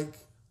 like,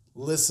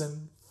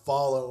 listen,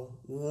 follow,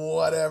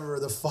 whatever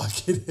the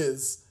fuck it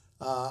is,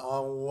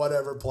 on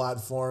whatever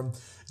platform.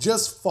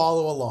 Just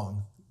follow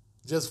along.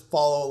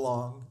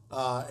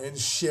 And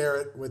share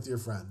it with your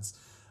friends.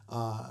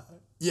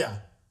 Yeah,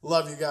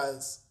 love you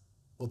guys.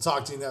 We'll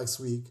talk to you next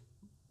week.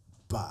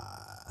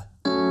 Bye.